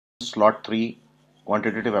slot 3,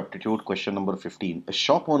 quantitative aptitude, question number 15. A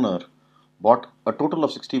shop owner bought a total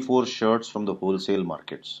of 64 shirts from the wholesale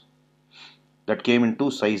markets that came in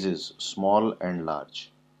two sizes, small and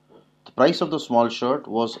large. The price of the small shirt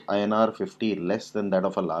was INR 50 less than that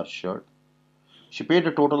of a large shirt. She paid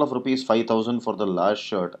a total of rupees 5,000 for the large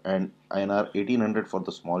shirt and INR 1,800 for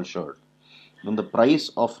the small shirt. Then the price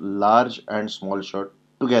of large and small shirt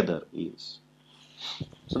together is.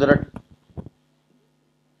 So there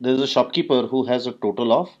is a shopkeeper who has a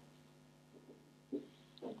total of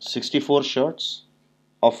 64 shirts,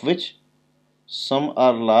 of which some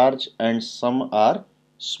are large and some are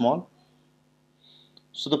small.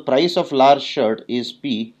 So the price of large shirt is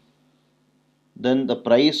P. Then the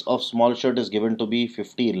price of small shirt is given to be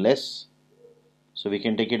 50 less. So we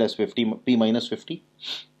can take it as 50 P minus 50.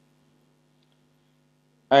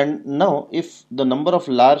 And now if the number of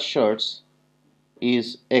large shirts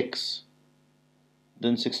is X,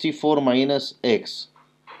 then 64 minus X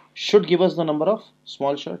should give us the number of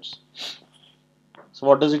small shirts. So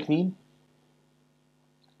what does it mean?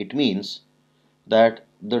 It means that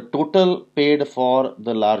the total paid for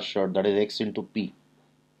the large shirt, that is X into P,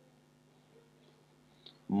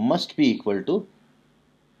 must be equal to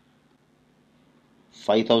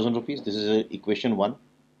 5,000 rupees. This is equation 1.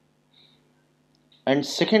 And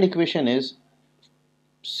second equation is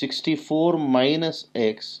 64 minus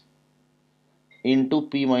X into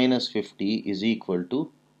P minus 50 is equal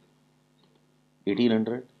to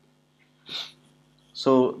 1,800.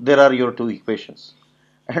 So there are your two equations.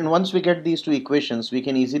 And once we get these two equations, we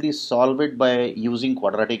can easily solve it by using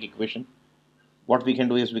quadratic equation. What we can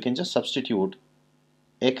do is we can just substitute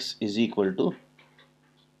X is equal to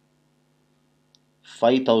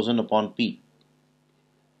 5,000 upon P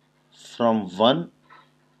from 1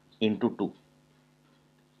 into 2.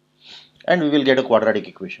 And we will get a quadratic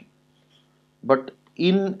equation. But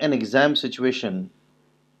in an exam situation,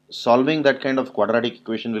 solving that kind of quadratic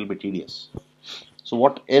equation will be tedious. So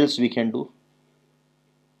what else we can do?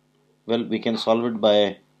 Well, we can solve it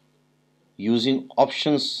by using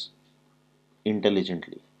options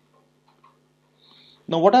intelligently.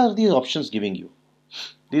 Now, what are these options giving you?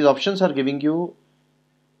 These options are giving you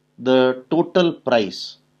the total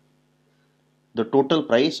price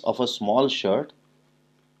of a small shirt.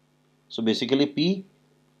 So basically P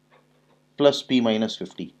plus P minus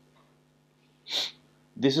 50.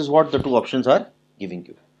 This is what the two options are giving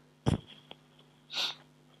you.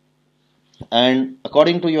 And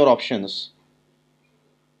according to your options,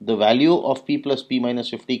 the value of P plus P minus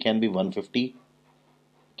 50 can be 150,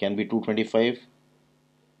 can be 225,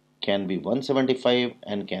 can be 175,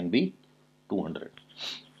 and can be 200.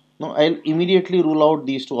 Now I'll immediately rule out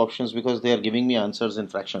these two options because they are giving me answers in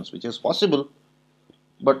fractions, which is possible,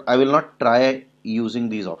 but I will not try using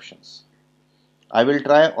these options. I will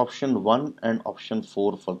try option 1 and option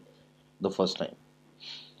 4 for the first time.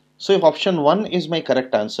 So if option 1 is my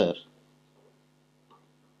correct answer,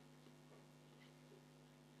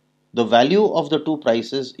 the value of the two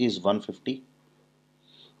prices is 150,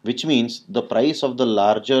 which means the price of the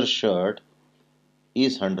larger shirt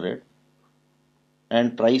is 100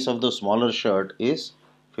 and price of the smaller shirt is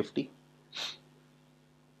 50.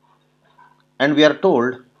 And we are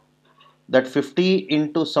told that 50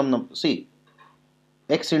 into some number, see,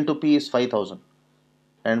 X into P is 5,000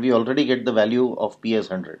 and we already get the value of P as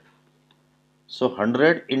 100. So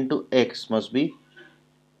 100 into X must be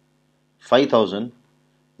 5,000,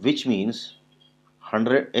 which means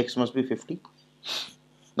 100x must be 50.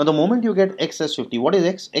 Now the moment you get X as 50, what is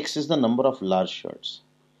X? X is the number of large shirts.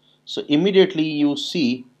 So immediately you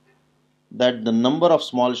see that the number of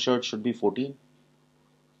small shirts should be 14.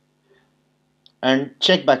 And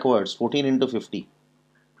check backwards, 14 into 50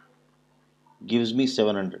 gives me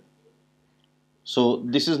 700. So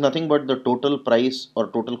this is nothing but the total price or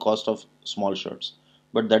total cost of small shirts.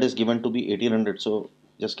 But that is given to be 1,800, so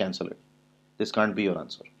just cancel it. This can't be your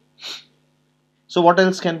answer. So what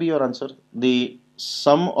else can be your answer? The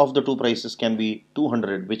sum of the two prices can be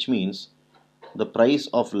 200, which means the price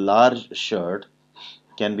of large shirt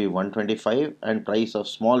can be 125 and price of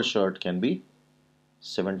small shirt can be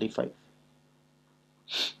 75.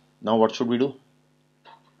 Now what should we do?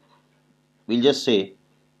 We'll just say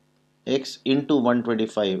X into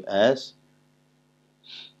 125 as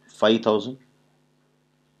 5,000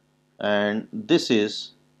 and this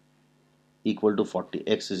is equal to 40.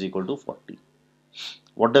 X is equal to 40.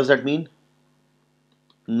 What does that mean?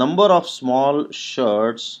 Number of small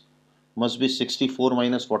shirts must be 64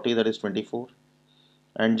 minus 40, that is 24,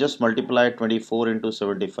 and just multiply 24 into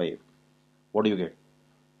 75. What do you get?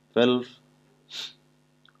 12.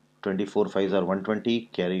 24 5s are 120,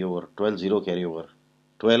 carry over 12, 0 carry over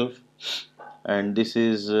 12, and this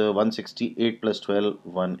is 168 plus 12,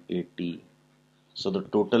 180. So the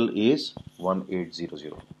total is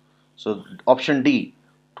 1800. So option D,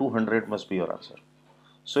 200 must be your answer.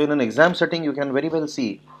 So in an exam setting, you can very well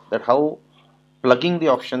see that how plugging the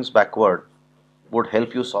options backward would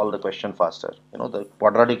help you solve the question faster. The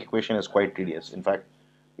quadratic equation is quite tedious. In fact,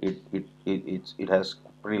 it has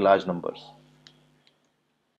pretty large numbers.